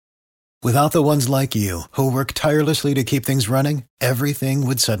Without the ones like you, who work tirelessly to keep things running, everything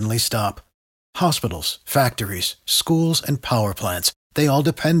would suddenly stop. Hospitals, factories, schools, and power plants, they all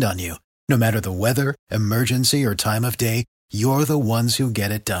depend on you. No matter the weather, emergency, or time of day, you're the ones who get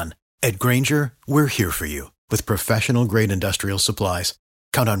it done. At Grainger, we're here for you with professional-grade industrial supplies.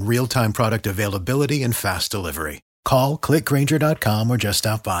 Count on real-time product availability and fast delivery. Call, click Grainger.com, or just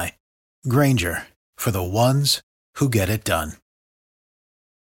stop by. Grainger, for the ones who get it done.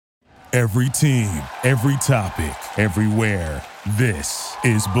 Every team, every topic, everywhere. This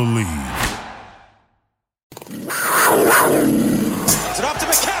is Believe. It's it up to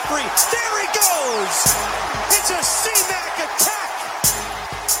McCaffrey. There he goes. It's a C-Mac attack.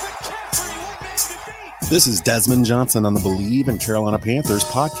 McCaffrey, one man to beat. This is Desmond Johnson on the Believe in Carolina Panthers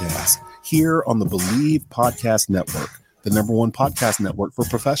podcast, here on the Believe Podcast Network, the #1 podcast network for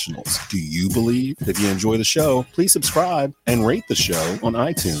professionals. Do you believe? If you enjoy the show, please subscribe and rate the show on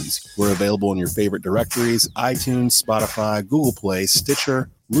iTunes. We're available in your favorite directories: iTunes, Spotify, Google Play,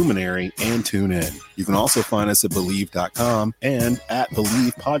 Stitcher, Luminary, and TuneIn. You can also find us at Believe.com and at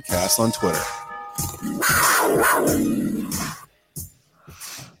Believe Podcast on Twitter.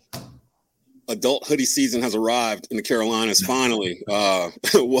 Adult hoodie season has arrived in the Carolinas finally.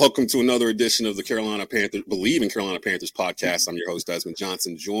 Welcome to another edition of the Carolina Panthers, Believe in Carolina Panthers podcast. I'm your host, Desmond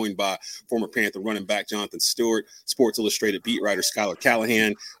Johnson, joined by former Panther running back Jonathan Stewart, Sports Illustrated beat writer Skylar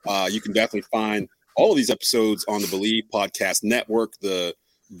Callahan. You can definitely find all of these episodes on the Believe Podcast Network, the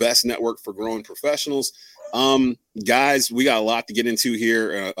best network for growing professionals. Guys, we got a lot to get into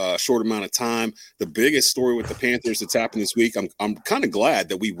here, a short amount of time. The biggest story with the Panthers that's happened this week, I'm kind of glad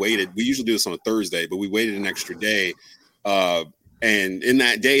that we waited. We usually do this on a Thursday, but we waited an extra day. And in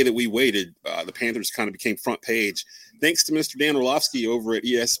that day that we waited, the Panthers kind of became front page. Thanks to Mr. Dan Orlovsky over at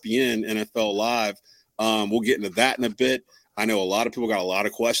ESPN NFL Live. We'll get into that in a bit. I know a lot of people got a lot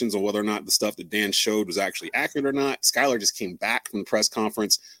of questions on whether or not the stuff that Dan showed was actually accurate or not. Skylar just came back from the press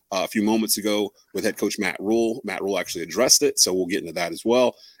conference a few moments ago with head coach Matt Rule. Matt Rule actually addressed it, so we'll get into that as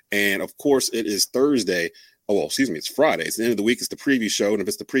well. And, of course, it is Thursday. Oh, well, excuse me, it's Friday. It's the end of the week. It's the preview show, and if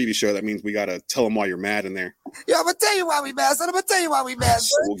it's the preview show, that means we got to tell them why you're mad in there. Yeah, I'm going to tell you why we mad, son. I'm going to tell you why we mad,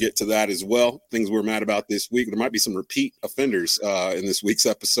 so we'll get to that as well. Things we're mad about this week. There might be some repeat offenders in this week's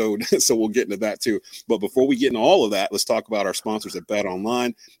episode, so we'll get into that too. But before we get into all of that, let's talk about our sponsors at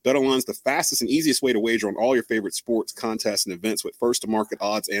BetOnline. BetOnline is the fastest and easiest way to wager on all your favorite sports, contests, and events with first-to-market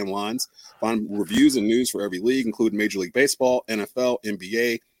odds and lines. Find reviews and news for every league, including Major League Baseball, NFL,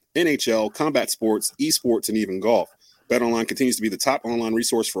 NBA, NHL, combat sports, esports, and even golf. BetOnline continues to be the top online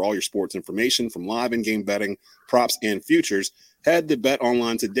resource for all your sports information, from live in-game betting, props, and futures. Head to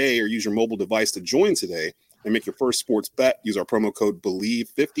BetOnline today or use your mobile device to join today and make your first sports bet. Use our promo code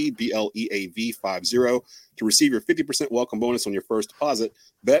BELIEVE50, BLEAV50, to receive your 50% welcome bonus on your first deposit.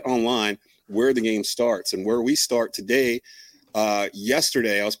 BetOnline, where the game starts. And where we start today,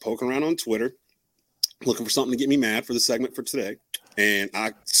 yesterday I was poking around on Twitter looking for something to get me mad for the segment for today. And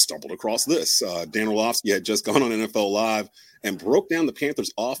I stumbled across this. Dan Orlovsky had just gone on NFL Live and broke down the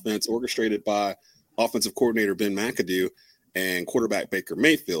Panthers' offense orchestrated by offensive coordinator Ben McAdoo and quarterback Baker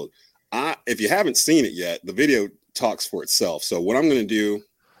Mayfield. If you haven't seen it yet, the video talks for itself. So what I'm going to do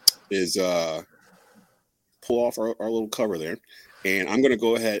is pull off our little cover there, and I'm going to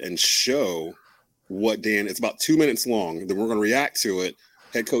go ahead and show what Dan – it's about 2 minutes long. Then we're going to react to it.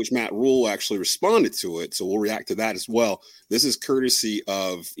 Head coach Matt Rule actually responded to it, so we'll react to that as well. This is courtesy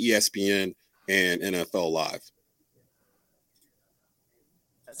of ESPN and NFL Live.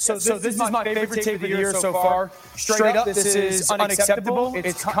 So this is my favorite tape of the year so far. Straight up, this is unacceptable.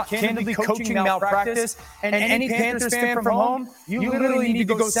 It's candidly coaching malpractice. And any Panthers fan from home, you literally need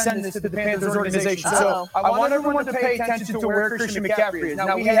to go send this to the Panthers organization. So I want everyone to pay attention to where Christian McCaffrey is.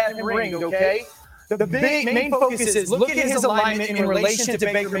 Now, we have him ringed, okay? The main focus is look at his alignment in relation to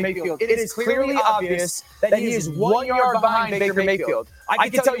Baker Mayfield. It is clearly obvious that he is 1 yard behind Baker Mayfield. I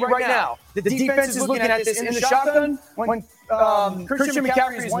can tell you right now, the defense is looking at this in the shotgun. When Christian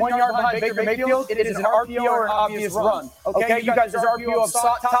McCaffrey is 1 yard behind Baker Mayfield, it is an RPO or an obvious run. Okay, you guys, there's RPO of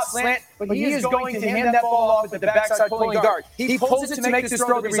top slant, but he is going to hand that ball off at the backside pulling guard. He pulls it to make this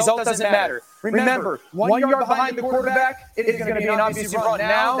throw. The result doesn't matter. Remember, 1 yard behind the quarterback, it is going to be an obvious run.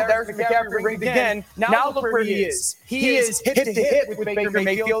 Now, there's McCaffrey ringed again. Now look where he is. He is hip to hip with Baker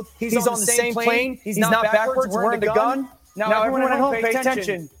Mayfield. He's on the same plane. He's not backwards wearing the gun. Now, everyone at home, pay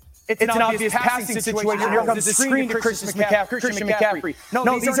attention. It's an obvious passing situation. Here comes the screen to Christian McCaffrey.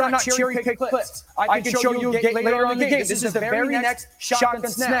 No, these are not cherry-picked clips. I can show you later on in the game. This is the very next shotgun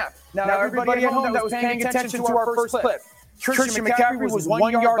snap. Now, everybody at home that was paying attention to our first clip, Christian McCaffrey was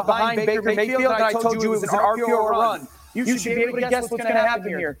 1 yard behind Baker Mayfield, and I told you it was an RPO or run. You should be able to guess what's going to happen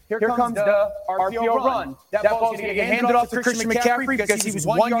here. Here comes the RPO run. That ball's going to get handed off to Christian McCaffrey because he was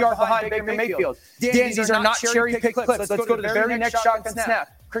 1 yard behind Baker Mayfield. Dan, these are not cherry-picked clips. Let's go to the very next shotgun snap.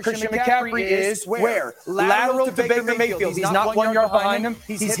 Christian McCaffrey is where? Lateral to Baker Mayfield. He's not 1 yard behind him.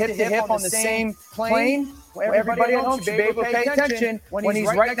 He's hip to hip on the same plane. Everybody at home should be able to pay attention when he's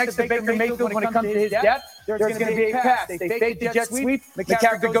right next to Baker Mayfield when it comes to his depth. There's going to be a pass. They fake the jet sweep.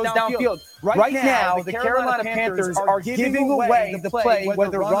 McCaffrey goes downfield. Right now, the Carolina Panthers are giving away the play,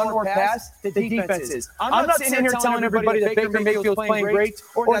 whether run or pass, to the defenses. I'm not sitting here telling everybody that Baker Mayfield's playing great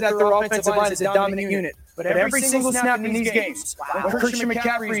or that their offensive line is a dominant unit. But every single snap in these games, when Christian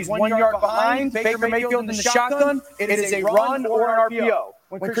McCaffrey is 1 yard behind Baker Mayfield in the shotgun, it is a run or an RPO.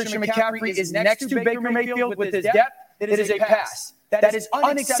 When Christian McCaffrey is next to Baker Mayfield with his depth, it is a pass. That is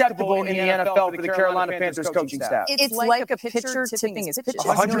unacceptable in the NFL for the Carolina Panthers coaching staff. It's like a pitcher tipping his pitches.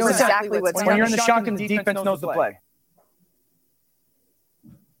 100%. You know exactly what's when happening. you're in the shotgun, the defense knows the play.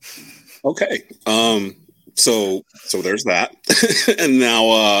 Okay. So there's that. And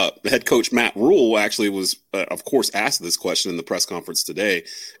now head coach Matt Rule actually was, of course, asked this question in the press conference today.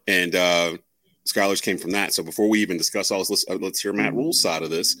 And Skylar's came from that. So before we even discuss all this, let's hear Matt Rule's side of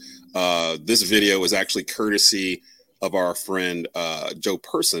this. This video is actually courtesy of our friend Joe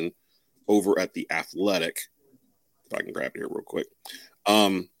Person over at The Athletic. If I can grab it here real quick.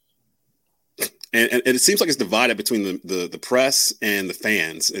 And it seems like it's divided between the press and the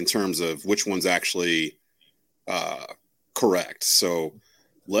fans in terms of which one's actually correct. So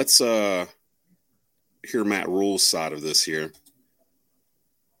let's hear Matt Rule's side of this here.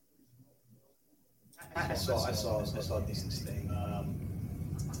 I saw a decent thing. I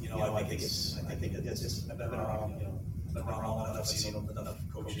think it's just been around, been around long enough. I've seen enough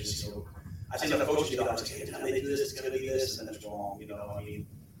coaches. I've seen enough coaches get out and say, "Hey, they do this, it's going to be this," and then it's wrong. And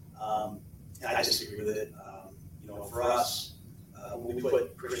I disagree with it. For us, when we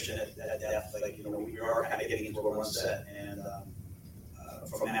put Christian at depth, we are kind of getting into a run set, and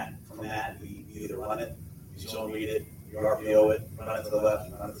from that, we either run it, we zone read it, we RPO it, run it to the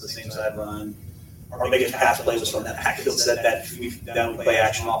left, run it to the same side run. Our biggest pass play was from that backfield set that we play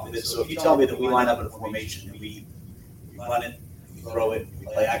action off of it. So if you tell me that we line up in a formation and we run it, we throw it, we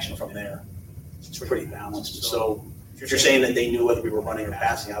play action from there, it's pretty balanced. So if you're saying that they knew whether we were running or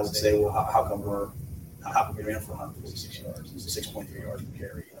passing, I would say, well, how come we ran for 146 yards, 6.3 yards per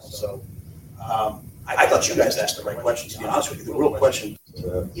carry? So I thought you guys asked the right question. To be honest with you, the real question.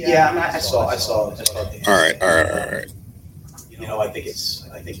 I saw. All right. I think it's.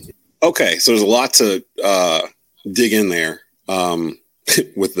 Okay, so there's a lot to dig in there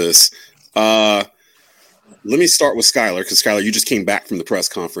with this. Let me start with Skylar, because Skylar, you just came back from the press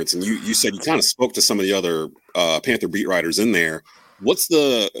conference, and you said you kind of spoke to some of the other Panther beat writers in there. What's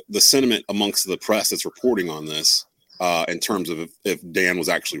the sentiment amongst the press that's reporting on this in terms of if Dan was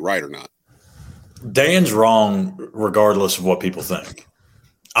actually right or not? Dan's wrong regardless of what people think.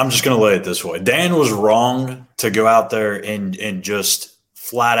 I'm just going to lay it this way. Dan was wrong to go out there and just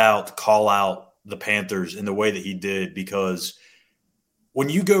flat out call out the Panthers in the way that he did, because when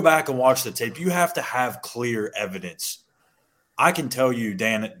you go back and watch the tape, you have to have clear evidence. I can tell you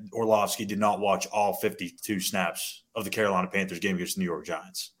Dan Orlovsky did not watch all 52 snaps of the Carolina Panthers game against the New York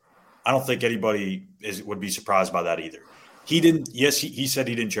Giants. I don't think anybody would be surprised by that either. He didn't. Yes, he said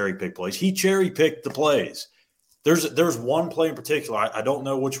he didn't cherry pick plays. He cherry picked the plays. There's one play in particular. I don't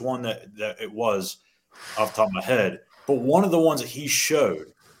know which one that it was off the top of my head, but one of the ones that he showed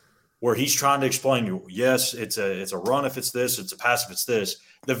where he's trying to explain to you, yes, it's a run if it's this, it's a pass if it's this.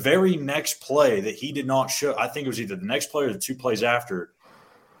 The very next play that he did not show, I think it was either the next play or the two plays after,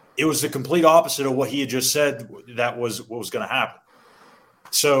 it was the complete opposite of what he had just said that was what was going to happen.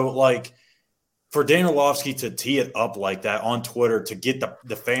 So, for Dan Orlovsky to tee it up like that on Twitter, to get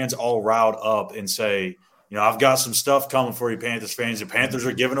the fans all riled up and say, I've got some stuff coming for you, Panthers fans. The Panthers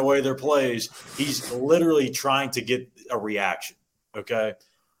are giving away their plays. He's literally trying to get a reaction, okay?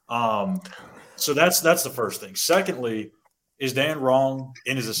 So that's the first thing. Secondly, is Dan wrong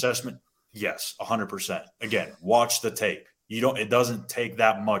in his assessment? Yes, 100%. Again, watch the tape. It doesn't take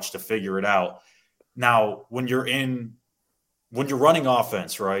that much to figure it out. Now, when you're running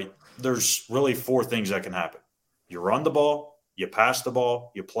offense, right, there's really four things that can happen. You run the ball, you pass the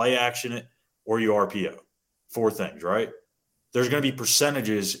ball, you play action it, or you RPO. Four things, right? There's going to be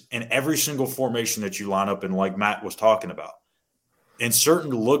percentages in every single formation that you line up in, like Matt was talking about. In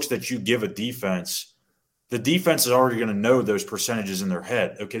certain looks that you give a defense, the defense is already going to know those percentages in their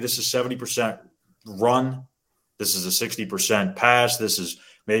head. Okay, this is 70% run. This is a 60% pass. This is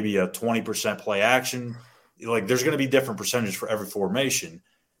maybe a 20% play action. There's going to be different percentages for every formation.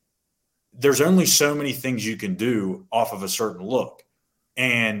 there's only so many things you can do off of a certain look.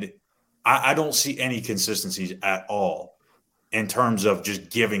 And I don't see any consistencies at all in terms of just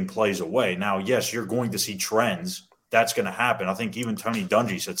giving plays away. Now, yes, you're going to see trends. That's going to happen. I think even Tony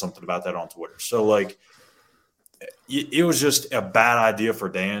Dungy said something about that on Twitter. So, like, it was just a bad idea for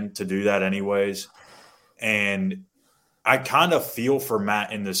Dan to do that anyways. And I kind of feel for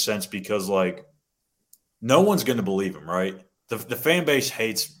Matt in this sense because, like, no one's going to believe him, right? The fan base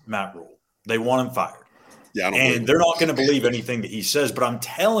hates Matt Rule. They want him fired. Yeah, and they're not going to believe anything that he says. But I'm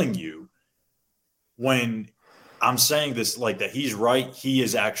telling you, when I'm saying this, like, that he's right, he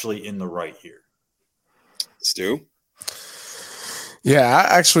is actually in the right here. Stu? Yeah,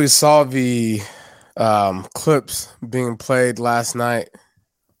 I actually saw the clips being played last night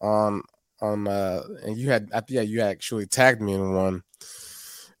on and you had actually tagged me in one,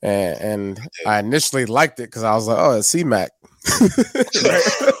 and I initially liked it because I was like, oh, it's C-Mac.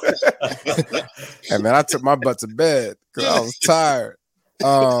 And then I took my butt to bed because I was tired.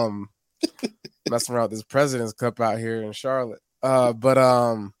 Messing around with this President's Cup out here in Charlotte.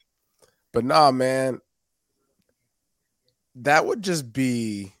 But nah, man, that would just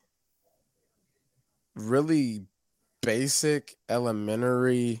be really basic,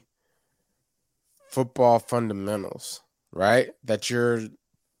 elementary football fundamentals, right? That you're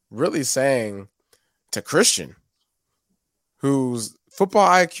really saying to Christian, whose football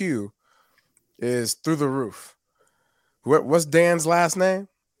IQ is through the roof. What's Dan's last name?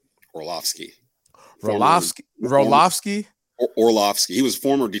 Orlovsky. Orlovsky. He was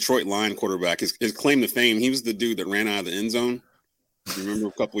former Detroit Lion quarterback. His claim to fame, he was the dude that ran out of the end zone. Do you remember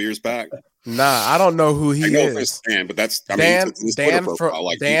a couple of years back? Nah, I don't know who he is. Dan, but that's Dan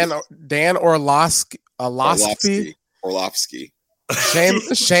Orlovsky. Orlovsky.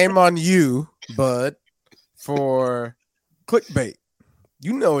 Shame on you, bud, for clickbait.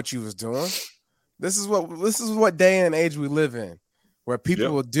 You know what you was doing. This is what day and age we live in, where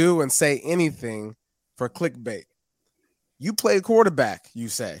people will do and say anything for clickbait. You played quarterback, you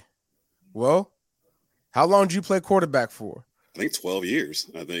say. Well, how long did you play quarterback for? I think 12 years,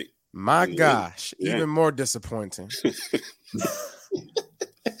 I think. My gosh, even more disappointing.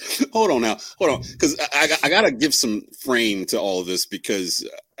 Hold on, because I got to give some frame to all of this, because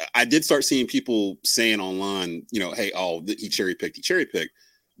I did start seeing people saying online, hey, he cherry picked.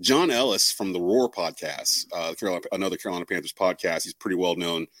 John Ellis from the Roar podcast, another Carolina Panthers podcast. He's pretty well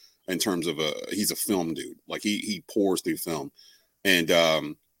known in terms of he's a film dude. Like he pours through film,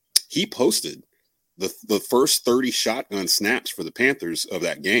 and he posted the first 30 shotgun snaps for the Panthers of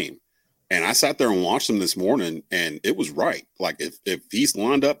that game. And I sat there and watched them this morning, and it was right. Like if he's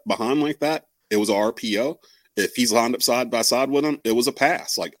lined up behind like that, it was a RPO. If he's lined up side by side with him, it was a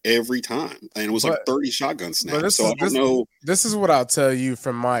pass, like every time. And it was like 30 shotgun snaps. I don't know. This is what I'll tell you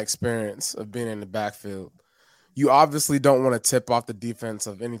from my experience of being in the backfield. You obviously don't want to tip off the defense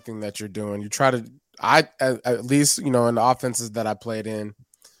of anything that you're doing. You try to, at least, in the offenses that I played in,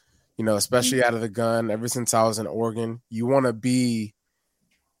 especially out of the gun, ever since I was in Oregon, you want to be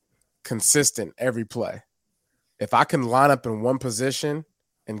consistent every play. If I can line up in one position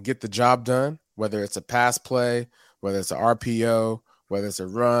and get the job done, whether it's a pass play, whether it's an RPO, whether it's a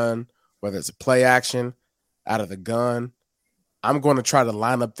run, whether it's a play action out of the gun, I'm going to try to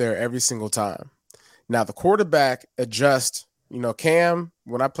line up there every single time. Now, the quarterback adjusts. Cam,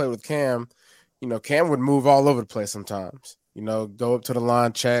 when I played with Cam, Cam would move all over the place sometimes. Go up to the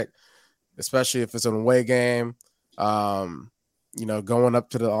line, check, especially if it's an away game, going up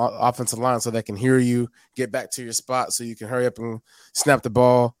to the offensive line so they can hear you, get back to your spot so you can hurry up and snap the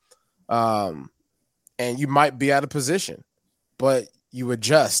ball. And you might be out of position, but you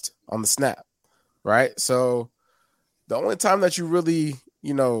adjust on the snap, right? So the only time that you really,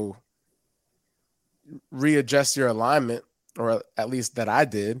 readjust your alignment, or at least that I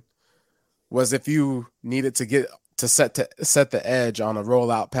did, was if you needed to get to set the edge on a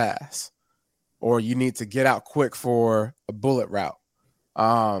rollout pass, or you need to get out quick for a bullet route,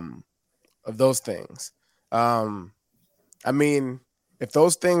 of those things. I mean, if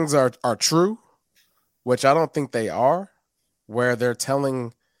those things are true, which I don't think they are, where they're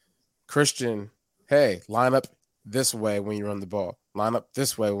telling Christian, hey, line up this way when you run the ball, line up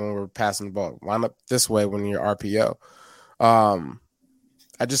this way when we're passing the ball, line up this way when you're RPO.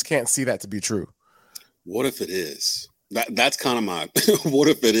 I just can't see that to be true. What if it is? That's kind of my what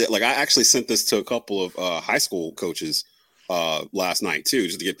if it is? Like, I actually sent this to a couple of high school coaches last night too,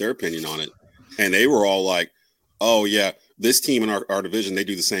 just to get their opinion on it. And they were all like, oh yeah, this team in our division, they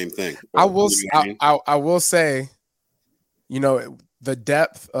do the same thing. I will say, the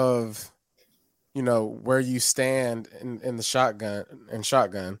depth of, where you stand in the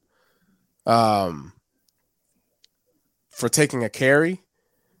shotgun, for taking a carry,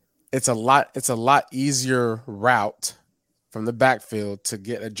 it's a lot easier route from the backfield to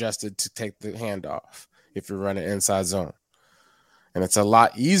get adjusted to take the handoff if you're running inside zone. And it's a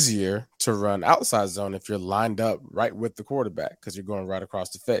lot easier to run outside zone if you're lined up right with the quarterback because you're going right across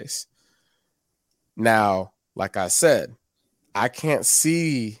the face. Now, like I said, I can't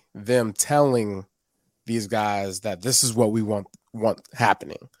see them telling these guys that this is what we want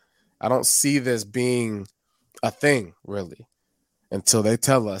happening. I don't see this being a thing, really, until they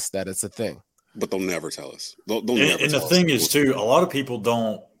tell us that it's a thing. But they'll never tell us. They'll never tell us. And the thing is, too, a lot of people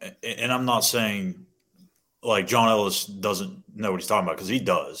don't, and I'm not saying – like John Ellis doesn't know what he's talking about because he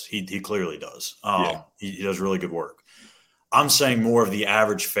does. He clearly does. He does really good work. I'm saying more of the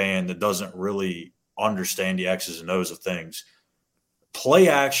average fan that doesn't really understand the X's and O's of things. Play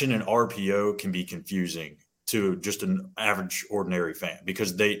action and RPO can be confusing to just an average, ordinary fan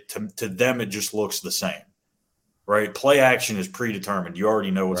because to them it just looks the same, right? Play action is predetermined. You already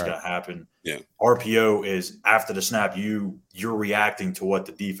know what's going to happen. Yeah. RPO is after the snap, you're reacting to what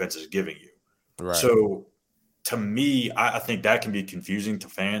the defense is giving you. Right. So to me, I think that can be confusing to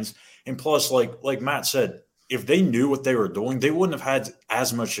fans. And plus, like Matt said, if they knew what they were doing, they wouldn't have had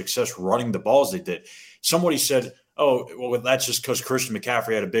as much success running the ball as they did. Somebody said, oh, well, that's just because Christian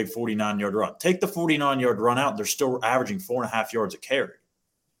McCaffrey had a big 49-yard run. Take the 49-yard run out, they're still averaging 4.5 yards a carry.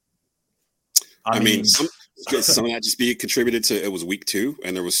 I mean some of that just be contributed to it was week 2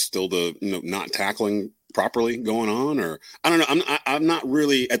 and there was still the not tackling properly going on, or I don't know. I'm not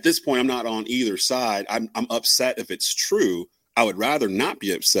really at this point. I'm not on either side. I'm upset if it's true. I would rather not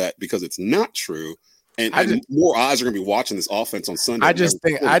be upset because it's not true, and more eyes are going to be watching this offense on Sunday. I just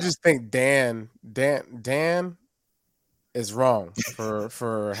think Dan is wrong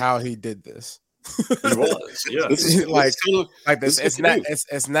for how he did this. He was, yeah.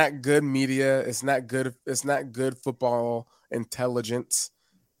 It's not good media. It's not good football intelligence.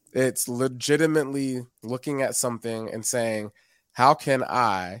 It's legitimately looking at something and saying, how can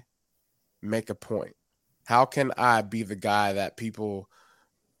I make a point? How can I be the guy that people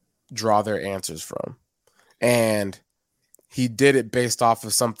draw their answers from? And he did it based off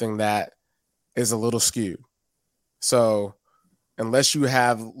of something that is a little skewed. So unless you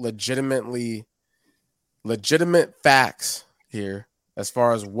have legitimate facts here as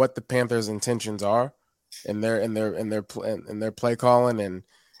far as what the Panthers' intentions are in their play calling and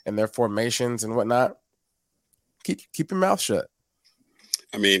their formations and whatnot, keep your mouth shut.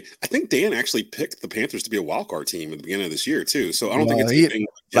 I mean, I think Dan actually picked the Panthers to be a wild card team at the beginning of this year too. So I don't think it's anything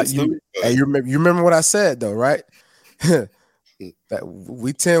against them. Hey, you remember what I said though, right? That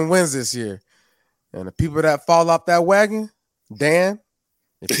we 10 wins this year, and the people that fall off that wagon, Dan,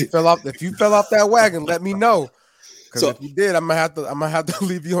 if you fell off that wagon, let me know. Because if you did, I'm gonna have to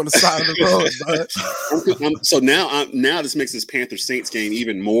leave you on the side of the road. So now this makes this Panthers Saints game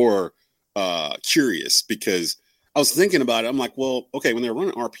even more curious because I was thinking about it. I'm like, well, okay, when they're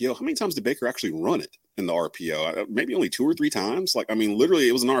running RPO, how many times did Baker actually run it in the RPO? Maybe only 2 or 3 times. Like, I mean, literally,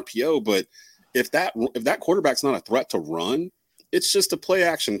 it was an RPO. But if that quarterback's not a threat to run, it's just a play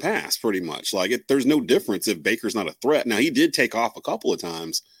action pass, pretty much. Like, there's no difference if Baker's not a threat. Now, he did take off a couple of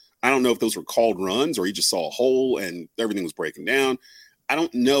times. I don't know if those were called runs or he just saw a hole and everything was breaking down. I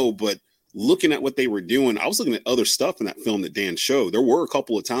don't know, but looking at what they were doing, I was looking at other stuff in that film that Dan showed. There were a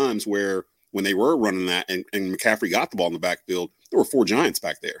couple of times where when they were running that and McCaffrey got the ball in the backfield, there were 4 Giants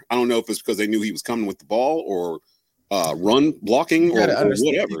back there. I don't know if it's because they knew he was coming with the ball or run blocking or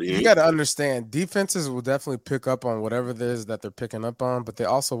whatever. You got to understand, defenses will definitely pick up on whatever it is that they're picking up on, but they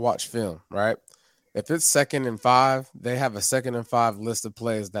also watch film, right? If it's 2nd and 5, they have a 2nd and 5 list of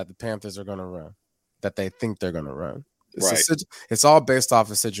plays that the Panthers are going to run, that they think they're going to run. It's all based off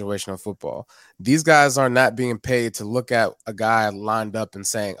of situational football. These guys are not being paid to look at a guy lined up and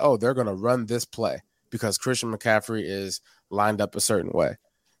saying, oh, they're going to run this play because Christian McCaffrey is lined up a certain way.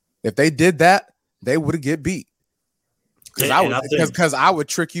 If they did that, they would get beat. Because I would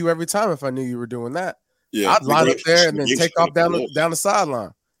trick you every time if I knew you were doing that. Yeah, I'd line up there and then take off down the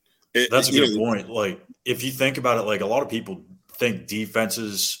sideline. That's a good point. Like, if you think about it, like a lot of people think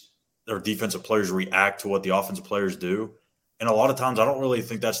defenses or defensive players react to what the offensive players do. And a lot of times I don't really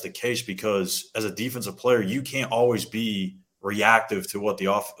think that's the case because as a defensive player, you can't always be reactive to what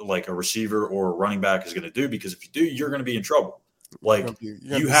like a receiver or a running back is going to do, because if you do, you're going to be in trouble. Like,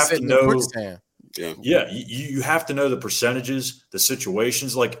 you have to know. You have to know the percentages, the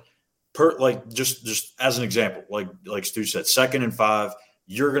situations, just as an example, like Stu said, 2nd and 5,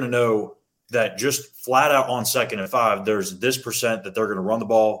 you're going to know that just flat out on 2nd and 5, there's this percent that they're going to run the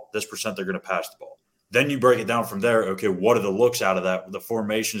ball, this percent they're going to pass the ball. Then you break it down from there. Okay, what are the looks out of that? The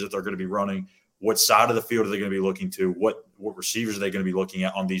formations that they're going to be running. What side of the field are they going to be looking to? What receivers are they going to be looking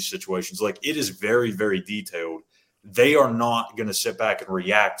at on these situations? Like, it is very, very detailed. They are not going to sit back and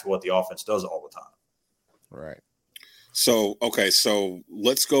react to what the offense does all the time. Right. So, okay, so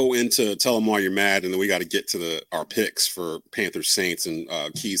let's go into tell them why you're mad, and then we got to get to our picks for Panthers Saints and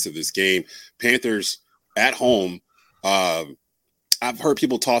keys to this game. Panthers at home. I've heard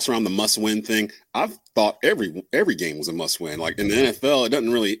people toss around the must-win thing. I've thought every game was a must-win. Like in the NFL, it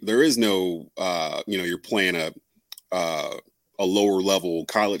doesn't really. There is no, you're playing a lower level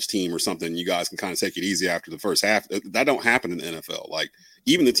college team or something. You guys can kind of take it easy after the first half. That don't happen in the NFL. Like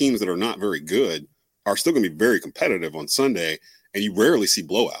even the teams that are not very good are still going to be very competitive on Sunday, and you rarely see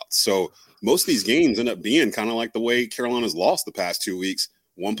blowouts. So most of these games end up being kind of like the way Carolina's lost the past 2 weeks.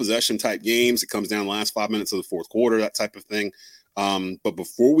 One possession type games. It comes down the last 5 minutes of the fourth quarter, that type of thing. But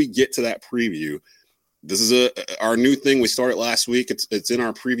before we get to that preview, this is our new thing we started last week. It's in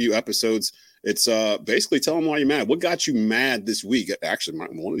our preview episodes. It's basically tell them why you're mad. What got you mad this week? Actually,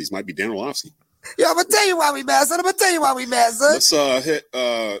 one of these might be Dan Orlovsky. Yeah, I'm gonna tell you why we mad, son. Let's hit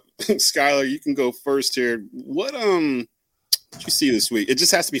Skylar. You can go first here. What did you see this week? It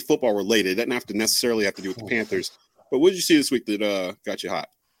just has to be football related. It doesn't have to necessarily have to do with the Panthers. But what did you see this week that got you hot?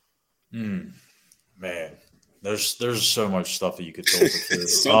 Man. There's so much stuff that you could filter through.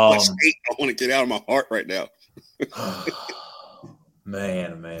 So much hate I want to get out of my heart right now.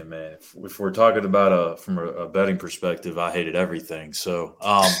 man. If we're talking about from a betting perspective, I hated everything. So,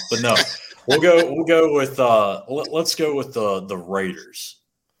 but no, we'll go with let's go with the Raiders.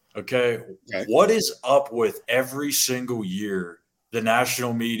 Okay, what is up with every single year the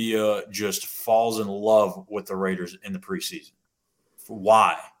national media just falls in love with the Raiders in the preseason?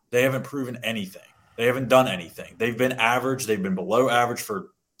 Why? They haven't proven anything. They haven't done anything. They've been average. They've been below average for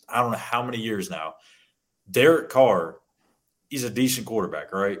I don't know how many years now. Derek Carr, he's a decent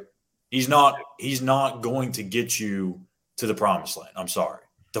quarterback, right? He's not going to get you to the promised land. I'm sorry.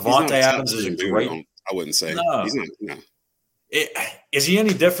 Devontae Adams is a great. I wouldn't say. No. He's not. No. Is he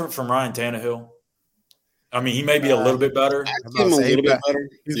any different from Ryan Tannehill? I mean, he may be a little bit better.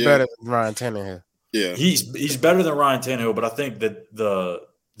 He's better than Ryan Tannehill. Yeah, he's better than Ryan Tannehill, but I think that the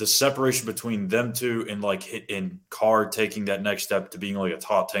separation between them two and Carr taking that next step to being like a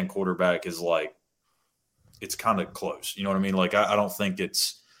top 10 quarterback is like it's kind of close. You know what I mean? Like I don't think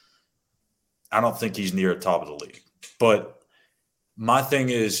he's near the top of the league. But my thing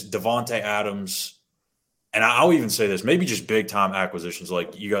is Devontae Adams, and I'll even say this, maybe just big time acquisitions.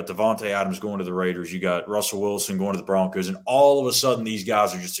 Like you got Devontae Adams going to the Raiders, you got Russell Wilson going to the Broncos, and all of a sudden these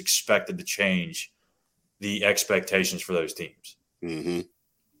guys are just expected to change the expectations for those teams. Mm-hmm.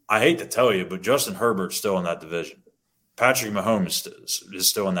 I hate to tell you, but Justin Herbert's still in that division. Patrick Mahomes is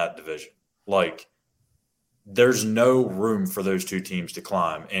still in that division. Like, there's no room for those two teams to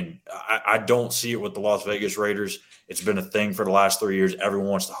climb. And I don't see it with the Las Vegas Raiders. It's been a thing for the last 3 years. Everyone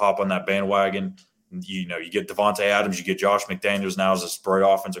wants to hop on that bandwagon. You get Devontae Adams, you get Josh McDaniels now as a spread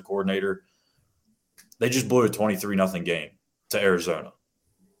offensive coordinator. They just blew a 23-0 game to Arizona.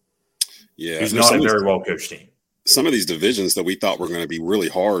 Yeah. It's not a very well-coached team. Some of these divisions that we thought were going to be really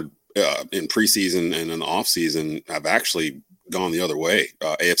hard in preseason and in the offseason have actually gone the other way.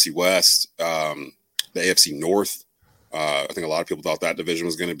 AFC West, the AFC North. I think a lot of people thought that division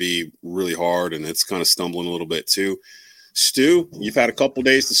was going to be really hard, and it's kind of stumbling a little bit too. Stu, you've had a couple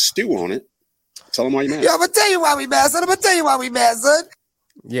days to stew on it. Tell them why you're mad. Yeah, I'm going to tell you why we mad, son.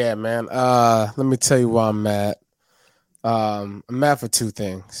 Yeah, man. Let me tell you why I'm mad. I'm mad for two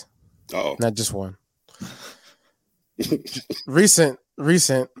things. Uh-oh. Not just one. Recent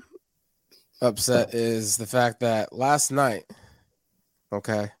upset is the fact that last night,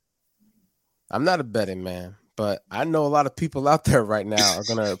 okay, I'm not a betting man, but I know a lot of people out there right now are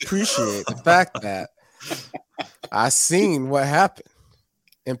going to appreciate the fact that I seen what happened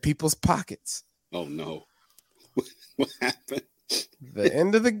in people's pockets. Oh, no. What happened? The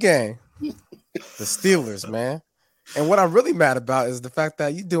end of the game, the Steelers, man. And what I'm really mad about is the fact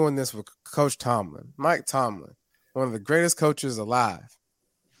that you're doing this with Coach Tomlin, Mike Tomlin, one of the greatest coaches alive.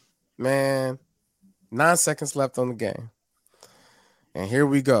 Man, 9 seconds left on the game. And here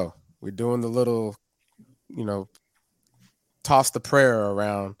we go. We're doing the little, toss the prayer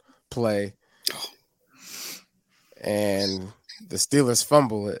around play. And the Steelers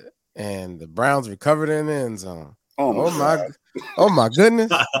fumble it. And the Browns recovered in the end zone. Oh my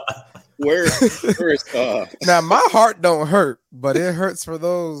goodness. Where is Now my heart don't hurt, but it hurts for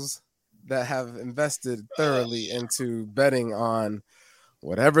those that have invested thoroughly into betting on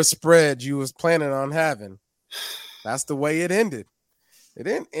whatever spread you was planning on having. That's the way it ended. It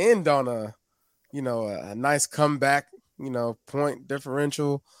didn't end on a nice comeback, point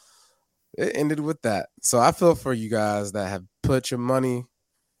differential. It ended with that. So I feel for you guys that have put your money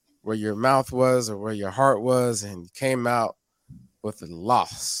where your mouth was or where your heart was, and you came out with a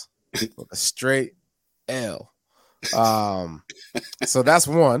loss, with a straight L. So that's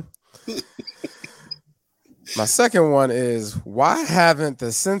one. My second one is, why haven't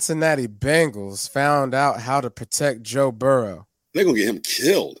the Cincinnati Bengals found out how to protect Joe Burrow? They're gonna get him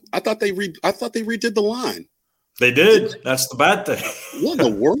killed. I thought they redid the line. They did. That's the bad thing. What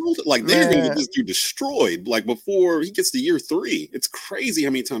in the world? Like, they're going to get this dude destroyed. Like, before he gets to year 3. It's crazy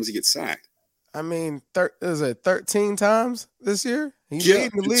how many times he gets sacked. I mean, is it 13 times this year? He's leading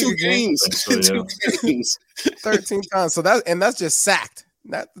the league 2 games. So, yeah. 2 games. 13 times. So that's just sacked.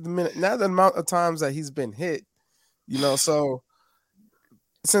 Not the amount of times that he's been hit. So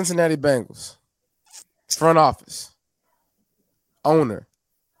Cincinnati Bengals, front office, owner,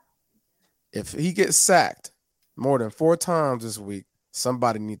 if he gets sacked more than 4 times this week,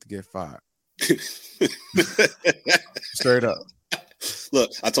 somebody needs to get fired. Straight up.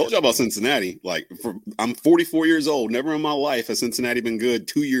 Look, I told you about Cincinnati. Like, I'm 44 years old. Never in my life has Cincinnati been good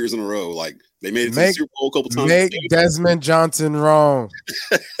 2 years in a row. Like, they made it to the Super Bowl a couple times. Make Desmond Johnson wrong.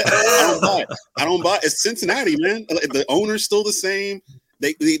 I don't buy it. It's Cincinnati, man. The owner's still the same.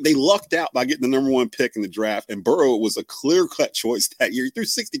 They lucked out by getting the number 1 pick in the draft, and Burrow was a clear-cut choice that year. He threw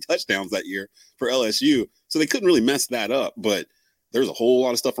 60 touchdowns that year for LSU, so they couldn't really mess that up. But there's a whole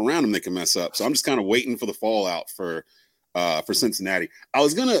lot of stuff around him they can mess up. So I'm just kind of waiting for the fallout for Cincinnati. I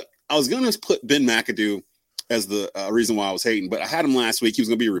was gonna put Ben McAdoo as the reason why I was hating, but I had him last week. He was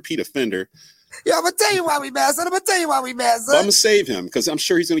gonna be a repeat offender. Yeah, I'm gonna tell you why we mad, son. But I'm gonna save him because I'm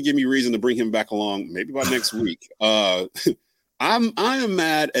sure he's gonna give me reason to bring him back along, maybe by next week. I am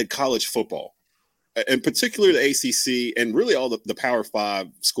mad at college football, in particular the ACC and really all the Power 5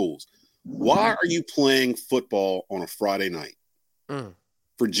 schools. Why are you playing football on a Friday night?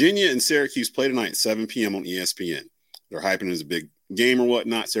 Virginia and Syracuse play tonight at 7 p.m. on ESPN. They're hyping it as a big game or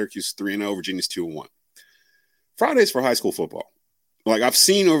whatnot. Syracuse is 3-0, Virginia's 2-1. Fridays for high school football. Like, I've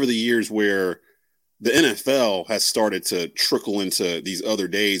seen over the years where the NFL has started to trickle into these other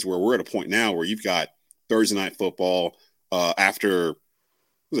days where we're at a point now where you've got Thursday night football. After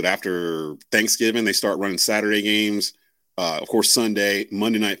Thanksgiving, they start running Saturday games. Of course, Sunday,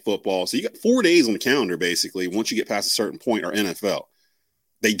 Monday night football. So you got 4 days on the calendar, basically, once you get past a certain point, or NFL.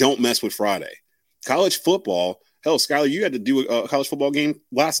 They don't mess with Friday. College football, hell, Skylar, you had to do a college football game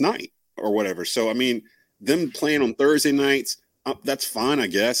last night or whatever. So, I mean, them playing on Thursday nights, that's fine, I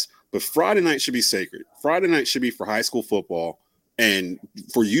guess. But Friday night should be sacred. Friday night should be for high school football. And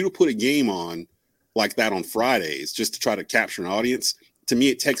for you to put a game on like that on Fridays just to try to capture an audience, to me,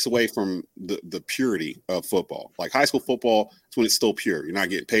 it takes away from the purity of football. Like, high school football, it's when it's still pure. You're not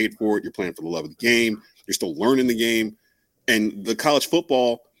getting paid for it. You're playing for the love of the game. You're still learning the game. And the college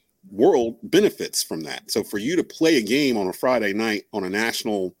football world benefits from that. So for you to play a game on a Friday night on a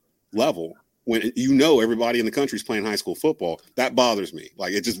national level, when everybody in the country is playing high school football, that bothers me.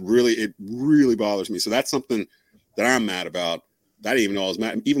 Like, it really bothers me. So that's something that I'm mad about. That I didn't even know I was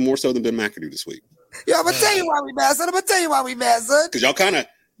mad, even more so than Ben McAdoo this week. Yeah, I'm gonna tell you why we mad, son. Because y'all kind of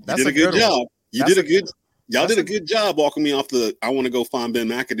did a good job. Y'all did a good job walking me off the I want to go find Ben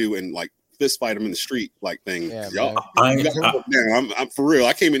McAdoo and like fist fight him in the street like thing. Yeah, I'm for real.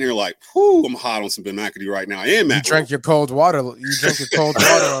 I came in here like, whoo, I'm hot on some Ben McAdoo right now. I am Matt. You drank your cold water. You drank your cold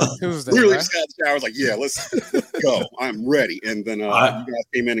water on Tuesday. Literally right? just got the shower. I was like, yeah, let's go. I'm ready. And then you guys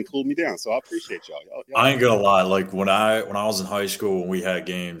came in and cooled me down. So I appreciate y'all. I ain't gonna lie. Like, when I was in high school and we had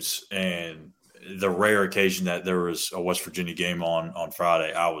games, and the rare occasion that there was a West Virginia game on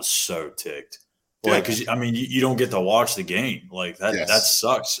Friday, I was so ticked. Like, because I mean, you don't get to watch the game. Like that. Yes. That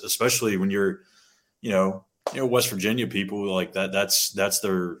sucks, especially when you're, West Virginia people like that. That's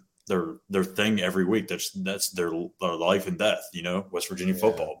their thing every week. That's their life and death. West Virginia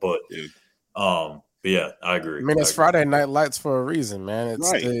football. But yeah, I agree. I mean, it's Friday Night Lights for a reason, man.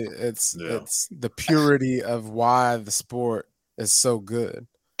 It's Right. it's the purity of why the sport is so good.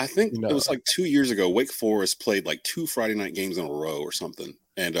 I think it was like 2 years ago, Wake Forest played like 2 Friday night games in a row or something.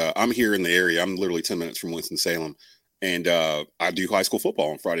 And I'm here in the area. I'm literally 10 minutes from Winston-Salem. And I do high school football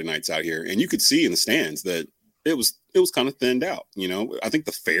on Friday nights out here. And you could see in the stands that it was kind of thinned out. I think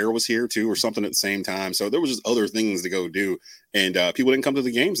the fair was here too or something at the same time. So there was just other things to go do. And people didn't come to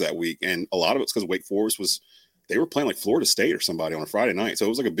the games that week. And a lot of it's because Wake Forest they were playing like Florida State or somebody on a Friday night. So it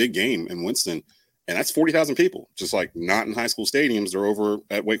was like a big game in Winston. And that's 40,000 people, just like not in high school stadiums. They're over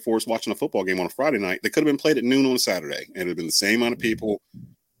at Wake Forest watching a football game on a Friday night. They could have been played at noon on a Saturday, and it would have been the same amount of people,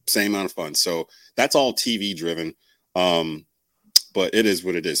 same amount of fun. So that's all TV driven. But it is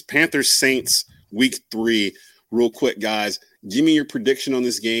what it is. Panthers, Saints, Week 3. Real quick, guys, give me your prediction on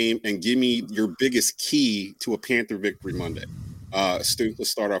this game and give me your biggest key to a Panther victory Monday. Stu,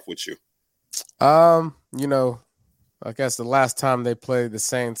 let's start off with you. You know, I guess the last time they played the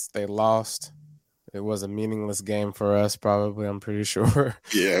Saints, they lost. It was a meaningless game for us, probably. I'm pretty sure.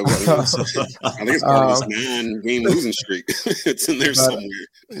 Yeah, I think it's part of this 9-game losing streak. It's in there somewhere.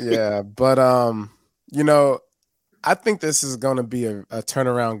 Yeah, but you know, I think this is going to be a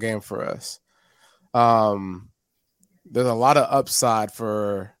turnaround game for us. There's a lot of upside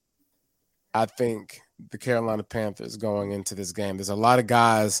for, I think, the Carolina Panthers going into this game. There's a lot of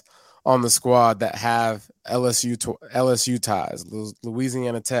guys on the squad that have LSU ties,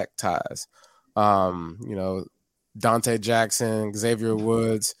 Louisiana Tech ties. You know, Dante Jackson, Xavier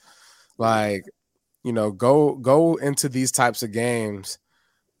Woods, like, you know, go into these types of games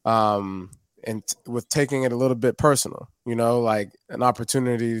and with taking it a little bit personal, you know, like an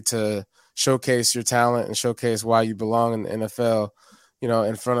opportunity to showcase your talent and showcase why you belong in the NFL, you know,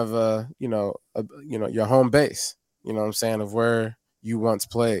 in front of your home base, you know what I'm saying, of where you once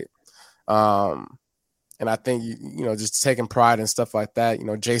played. And I think, you know, just taking pride and stuff like that. You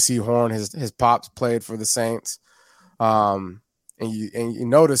know, J.C. Horn, his pops played for the Saints. And you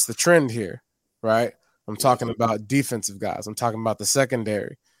notice the trend here, right? I'm talking about defensive guys. I'm talking about the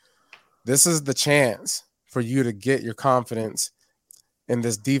secondary. This is the chance for you to get your confidence in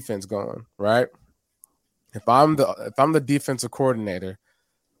this defense going, right? If I'm the defensive coordinator,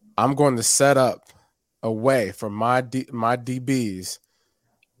 I'm going to set up a way for my DBs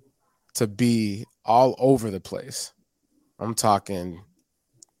to be all over the place. I'm talking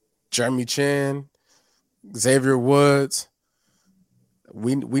Jeremy Chin, Xavier Woods.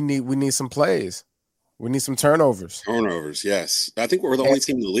 We need some plays. We need some turnovers. Turnovers, yes. I think we're the only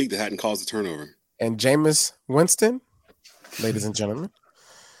team in the league that hadn't caused a turnover. And Jameis Winston, ladies and gentlemen,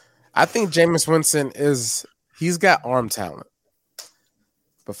 I think Jameis Winston he's got arm talent.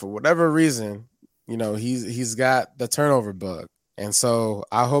 But for whatever reason, you know, he's got the turnover bug. And so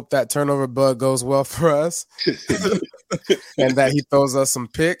I hope that turnover bug goes well for us and that he throws us some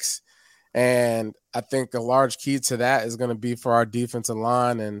picks. And I think a large key to that is going to be for our defensive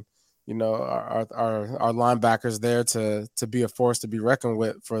line and, you know, our linebackers there to be a force to be reckoned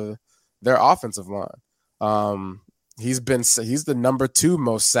with for their offensive line. He's the number 2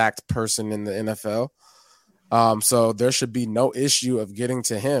 most sacked person in the NFL. So there should be no issue of getting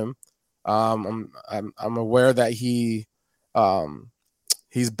to him. I'm aware that he's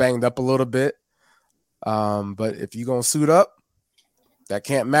banged up a little bit. But if you're going to suit up, that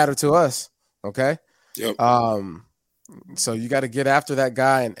can't matter to us. Okay. Yep. So you got to get after that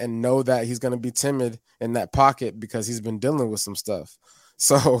guy and know that he's going to be timid in that pocket because he's been dealing with some stuff.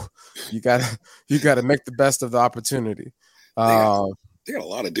 So you got to make the best of the opportunity. They got a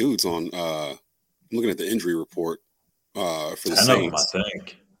lot of dudes on. I'm looking at the injury report for the Saints. I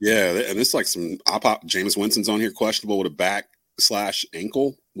think. Yeah, and it's like some Jameis Winston's on here, questionable with a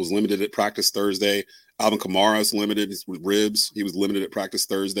back/ankle, was limited at practice Thursday. Alvin Kamara's limited with ribs. He was limited at practice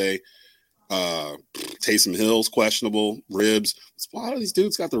Thursday. Taysom Hill's questionable, ribs. A lot of these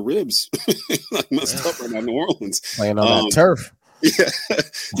dudes got their ribs like messed up right now in New Orleans. Playing on that turf. Yeah.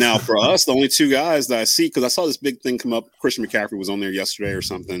 Now, for us, the only 2 guys that I see, because I saw this big thing come up, Christian McCaffrey was on there yesterday or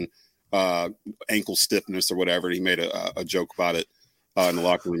something, ankle stiffness or whatever. He made a joke about it in the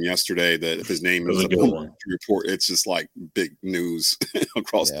locker room yesterday that if his name is up on the report, it's just like big news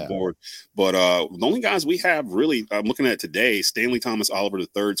across the board. But the only guys we have really, I'm looking at today, Stanley Thomas Oliver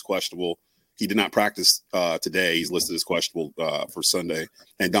III's questionable. He did not practice today. He's listed as questionable for Sunday.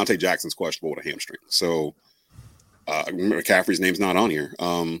 And Dante Jackson's questionable with a hamstring. So McCaffrey's name's not on here.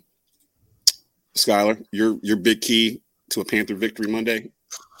 Skylar, your big key to a Panther victory Monday?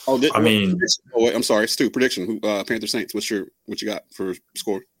 I'm sorry, Stu, prediction. Panther Saints. What you got for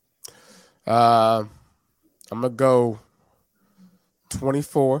score? I'm gonna go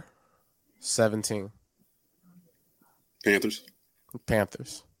 24-17.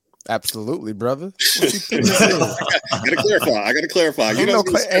 Panthers. Absolutely, brother. What you think this is? I gotta clarify.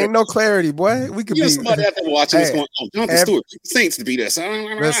 Ain't no clarity, boy. We could be somebody out there watching this going, Jonathan Stewart, Saints to beat us.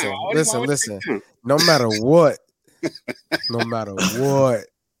 Listen. No matter what,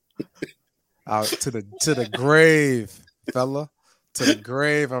 out to the grave, fella. To the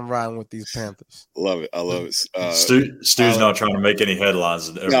grave, I'm riding with these Panthers. Love it. I love it. Stu's not trying to make any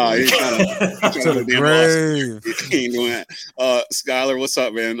headlines. No, he's trying to the grave. He ain't doing that. Skylar, what's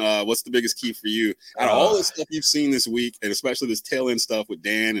up, man? What's the biggest key for you? Out of all the stuff you've seen this week, and especially this tail end stuff with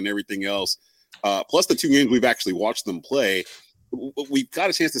Dan and everything else, plus the 2 games we've actually watched them play, we've got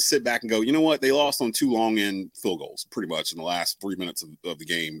a chance to sit back and go, you know what? They lost on 2 long end field goals pretty much in the last 3 minutes of the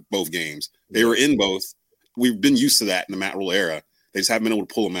game, both games. They were in both. We've been used to that in the Matt Rule era. They just haven't been able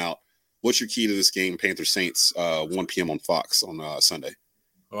to pull them out. What's your key to this game, Panthers Saints, 1 p.m. on Fox on Sunday?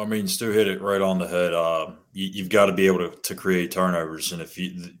 Well, I mean, Stu hit it right on the head. You've got to be able to create turnovers, and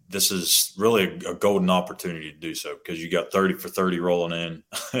this is really a golden opportunity to do so because you got 30 for 30 rolling in,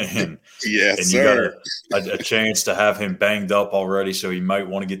 and yes, you got a chance to have him banged up already, so he might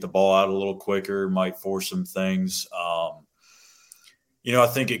want to get the ball out a little quicker, might force some things. I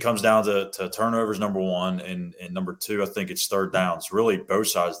think it comes down to turnovers, number one, and number two, I think it's third downs. Really, both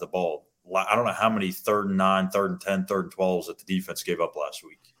sides of the ball. I don't know how many 3rd and 9, 3rd and 10, 3rd and 12s that the defense gave up last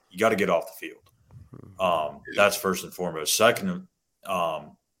week. You got to get off the field. That's first and foremost. Second,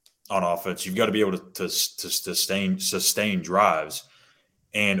 on offense, you've got to be able to sustain drives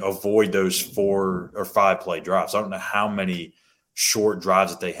and avoid those 4 or 5 play drives. I don't know how many short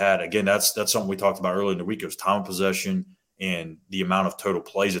drives that they had. Again, that's something we talked about earlier in the week. It was time of possession and the amount of total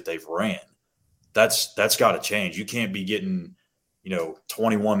plays that they've ran. That's got to change. You can't be getting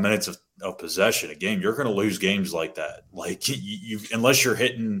 21 minutes of possession a game. You're going to lose games like that. Like you unless you're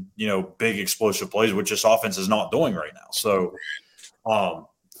hitting, big explosive plays, which this offense is not doing right now. So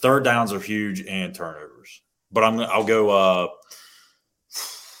third downs are huge and turnovers. But I'll go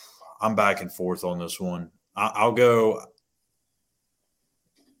I'm back and forth on this one. I'll go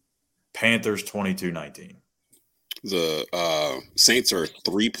Panthers 22-19. The Saints are a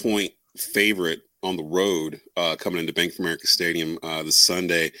 3-point favorite on the road coming into Bank of America Stadium this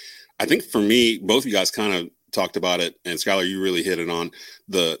Sunday. I think for me, both of you guys kind of talked about it, and Skylar, you really hit it on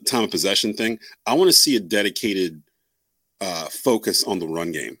the time of possession thing. I want to see a dedicated focus on the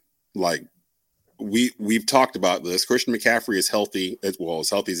run game. Like we've talked about this. Christian McCaffrey is healthy, as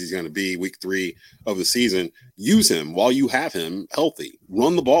healthy as he's going to be week 3 of the season. Use him while you have him healthy.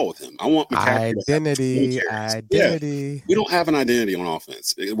 Run the ball with him. I want McCaffrey identity. Yeah, we don't have an identity on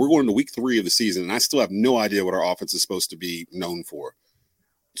offense. We're going into week 3 of the season, and I still have no idea what our offense is supposed to be known for.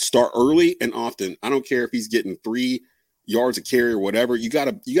 Start early and often. I don't care if he's getting 3 yards a carry or whatever. You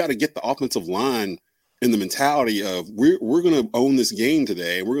gotta get the offensive line in the mentality of we're going to own this game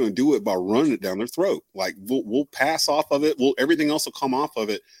today, and we're going to do it by running it down their throat. Like we'll pass off of it. Everything else will come off of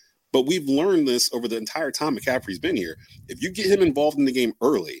it. But we've learned this over the entire time McCaffrey's been here. If you get him involved in the game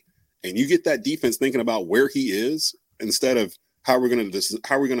early, and you get that defense thinking about where he is instead of how we're going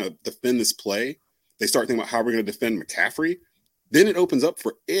to defend this play, they start thinking about how we're going to defend McCaffrey. Then it opens up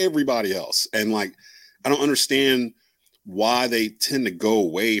for everybody else. And I don't understand why they tend to go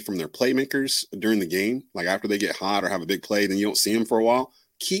away from their playmakers during the game. Like after they get hot or have a big play, then you don't see them for a while.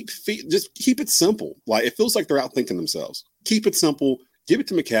 Just keep it simple. Like it feels like they're outthinking themselves. Keep it simple. Give it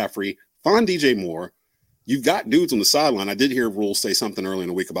to McCaffrey. Find DJ Moore. You've got dudes on the sideline. I did hear Rule say something early in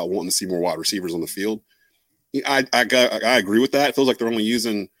the week about wanting to see more wide receivers on the field. I agree with that. It feels like they're only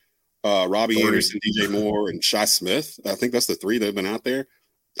using Robbie Anderson, DJ Moore, and Shi Smith. I think that's the 3 that have been out there.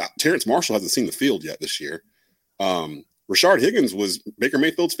 Terrence Marshall hasn't seen the field yet this year. Rashard Higgins was Baker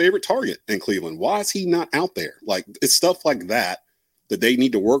Mayfield's favorite target in Cleveland. Why is he not out there? Like it's stuff like that they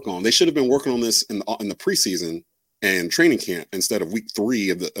need to work on. They should have been working on this in the preseason and training camp instead of week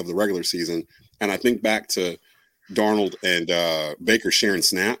 3 of the regular season. And I think back to Darnold and Baker sharing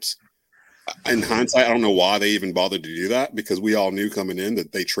snaps. In hindsight, I don't know why they even bothered to do that because we all knew coming in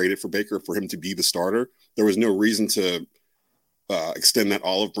that they traded for Baker for him to be the starter. There was no reason to extend that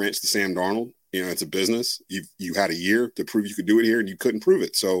olive branch to Sam Darnold. It's a business. You had a year to prove you could do it here, and you couldn't prove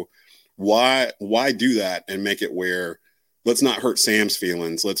it. So why do that and make it where let's not hurt Sam's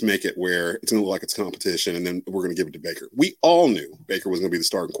feelings. Let's make it where it's going to look like it's competition, and then we're going to give it to Baker. We all knew Baker was going to be the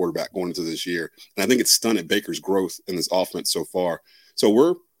starting quarterback going into this year, and I think it's stunted Baker's growth in this offense so far. So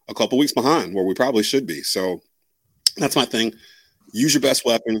we're a couple weeks behind where we probably should be. So that's my thing. Use your best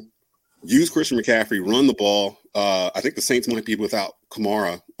weapon. Use Christian McCaffrey. Run the ball. I think the Saints might be without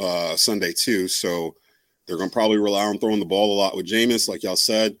Kamara Sunday too, so they're going to probably rely on throwing the ball a lot with Jameis, like y'all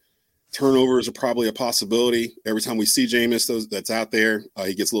said. Turnovers are probably a possibility. Every time we see Jameis that's out there,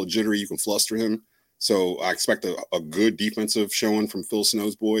 he gets a little jittery. You can fluster him. So I expect a good defensive showing from Phil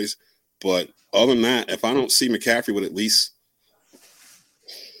Snow's boys. But other than that, if I don't see McCaffrey with at least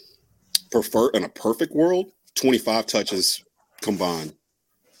prefer in a perfect world, 25 touches combined,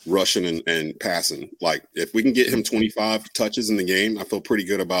 rushing and passing. Like if we can get him 25 touches in the game, I feel pretty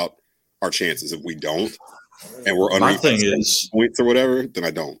good about our chances. If we don't, and we're under points or whatever, then I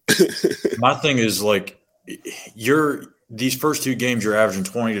don't. My thing is like these first 2 games, you're averaging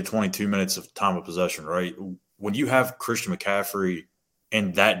 20 to 22 minutes of time of possession, right? When you have Christian McCaffrey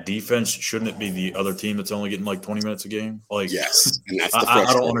and that defense, shouldn't it be the other team that's only getting like 20 minutes a game? Like, yes, and that's the I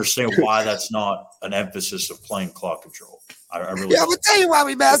don't understand why that's not an emphasis of playing clock control. I really. Yeah, I'm gonna tell you why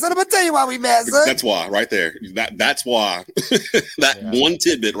we mad, son. I'm gonna tell you why we mad, son. That's why, right there. That's why. One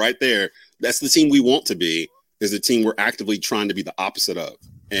tidbit right there. That's the team we want to be. Is the team we're actively trying to be the opposite of,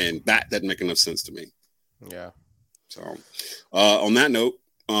 and that doesn't make enough sense to me. Yeah. So, on that note,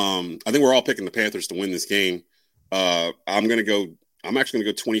 I think we're all picking the Panthers to win this game. I'm actually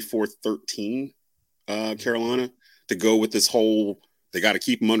gonna go 24-13, Carolina, to go with this whole they got to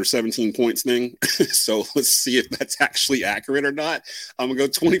keep them under 17 points thing. So let's see if that's actually accurate or not. I'm gonna go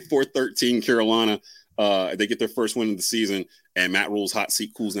 24-13 Carolina. They get their first win of the season, and Matt Rule's hot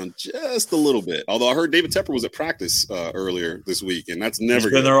seat cools down just a little bit. Although I heard David Tepper was at practice earlier this week, and that's never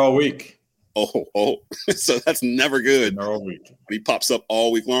He's been there all week. Oh, so that's never good. All week. He pops up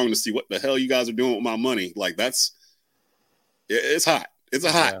all week long to see what the hell you guys are doing with my money. Like it's hot. It's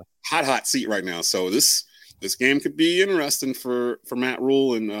a hot seat right now. So this game could be interesting for Matt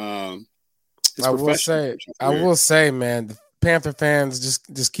Rule and his I will say, man, the Panther fans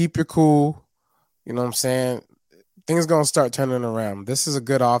just keep your cool. You know what I'm saying? Things gonna start turning around. This is a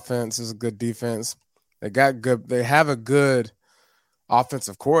good offense. This is a good defense. They have a good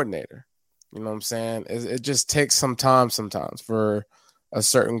offensive coordinator. You know what I'm saying? It just takes some time sometimes for a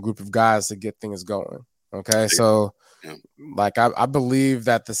certain group of guys to get things going. Okay, so like I believe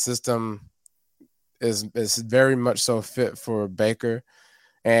that the system is very much so fit for Baker,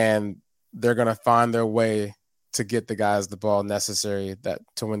 and they're gonna find their way to get the guys the ball necessary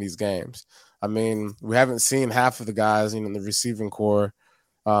to win these games. I mean, we haven't seen half of the guys, in the receiving core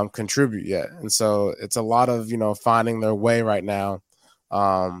contribute yet, and so it's a lot of finding their way right now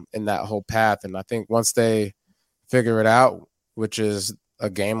in that whole path. And I think once they figure it out, which is a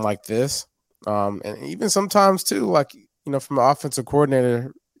game like this, and even sometimes too, like from an offensive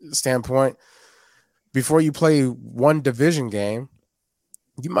coordinator standpoint, before you play one division game,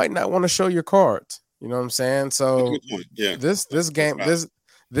 you might not want to show your cards. You know what I'm saying? So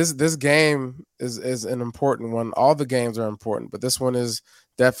this game is an important one. All the games are important, but this one is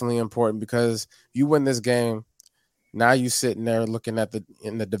definitely important because you win this game. Now you sitting there looking at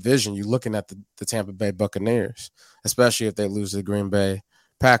in the division, you're looking at the Tampa Bay Buccaneers, especially if they lose to the Green Bay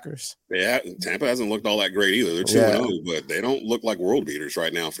Packers. Yeah, Tampa hasn't looked all that great either. They're 2-0, but they don't look like world beaters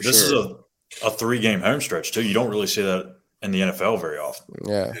right now for sure. This is a 3-game home stretch too. You don't really see that in the NFL very often.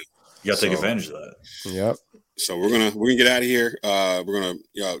 Yeah. You got to take advantage of that. Yep. So we're gonna get out of here. We're gonna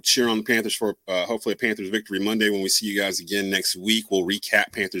cheer on the Panthers for hopefully a Panthers victory Monday. When we see you guys again next week, we'll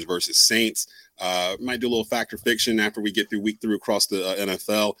recap Panthers versus Saints. Might do a little fact or fiction after we get through week 3 across the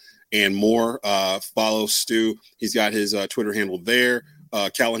NFL and more. Follow Stu. He's got his Twitter handle there.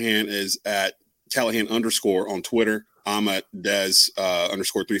 Callahan is at Callahan _ on Twitter. I'm at Des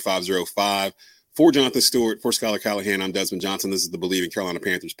 _3505. For Jonathan Stewart, for Skylar Callahan, I'm Desmond Johnson. This is the Believe in Carolina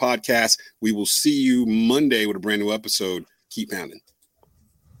Panthers podcast. We will see you Monday with a brand new episode. Keep pounding.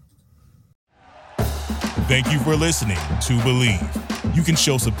 Thank you for listening to Believe. You can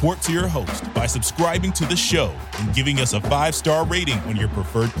show support to your host by subscribing to the show and giving us a 5-star rating on your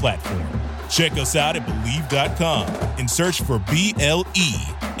preferred platform. Check us out at Believe.com and search for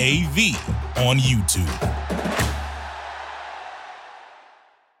BLEAV on YouTube.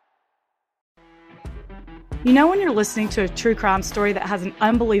 You know when you're listening to a true crime story that has an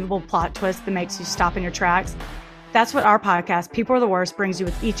unbelievable plot twist that makes you stop in your tracks? That's what our podcast, People Are the Worst, brings you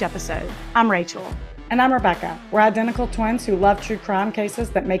with each episode. I'm Rachel. And I'm Rebecca. We're identical twins who love true crime cases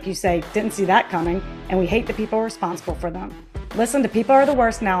that make you say, didn't see that coming, and we hate the people responsible for them. Listen to People Are the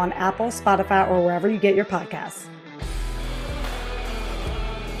Worst now on Apple, Spotify, or wherever you get your podcasts.